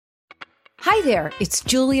Hi there, it's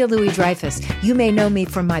Julia Louis-Dreyfus. You may know me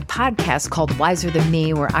from my podcast called Wiser Than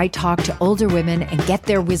Me, where I talk to older women and get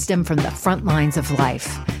their wisdom from the front lines of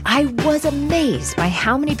life. I was amazed by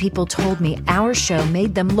how many people told me our show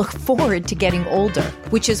made them look forward to getting older,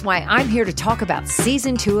 which is why I'm here to talk about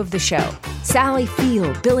season 2 of the show. Sally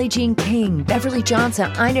Field, Billie Jean King, Beverly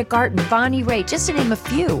Johnson, Ina Garten, Bonnie Raitt, just to name a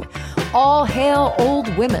few. All hail old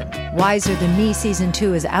women. Wiser Than Me season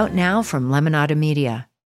 2 is out now from Lemonada Media.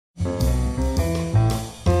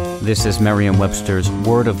 This is Merriam-Webster's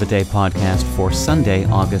Word of the Day podcast for Sunday,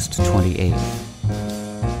 August 28th.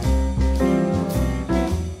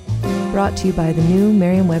 Brought to you by the new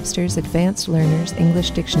Merriam-Webster's Advanced Learners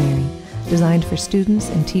English Dictionary, designed for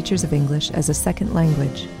students and teachers of English as a second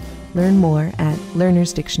language. Learn more at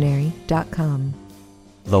learnersdictionary.com.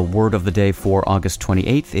 The word of the day for August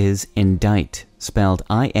 28th is indite, spelled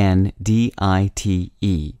I-N-D-I-T-E.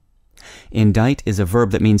 Indite is a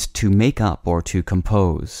verb that means to make up or to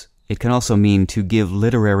compose. It can also mean to give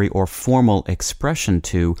literary or formal expression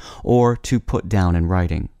to, or to put down in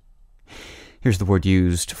writing. Here's the word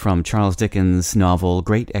used from Charles Dickens' novel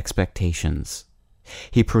Great Expectations.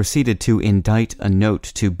 He proceeded to indite a note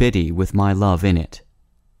to Biddy with my love in it.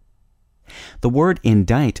 The word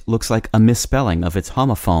indite looks like a misspelling of its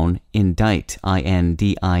homophone, indite,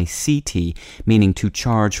 I-N-D-I-C-T, meaning to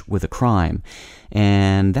charge with a crime,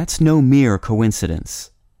 and that's no mere coincidence.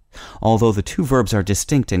 Although the two verbs are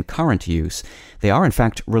distinct in current use, they are in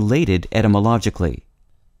fact related etymologically.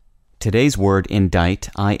 Today's word indite,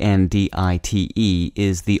 I-N-D-I-T-E,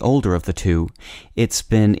 is the older of the two. It's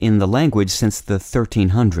been in the language since the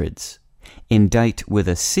 1300s. Indite with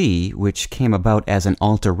a C, which came about as an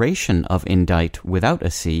alteration of indite without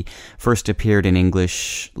a C, first appeared in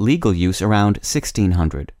English legal use around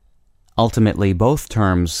 1600. Ultimately, both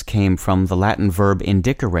terms came from the Latin verb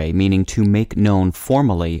indicere, meaning to make known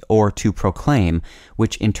formally or to proclaim,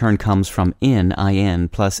 which in turn comes from in,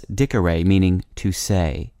 plus dicere, meaning to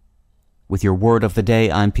say. With your word of the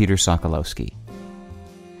day, I'm Peter Sokolowski.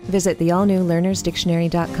 Visit the all-new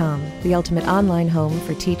learnersdictionary.com, the ultimate online home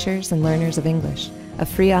for teachers and learners of English. A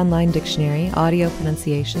free online dictionary, audio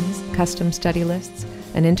pronunciations, custom study lists,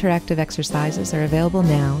 and interactive exercises are available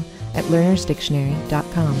now at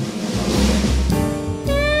learnersdictionary.com.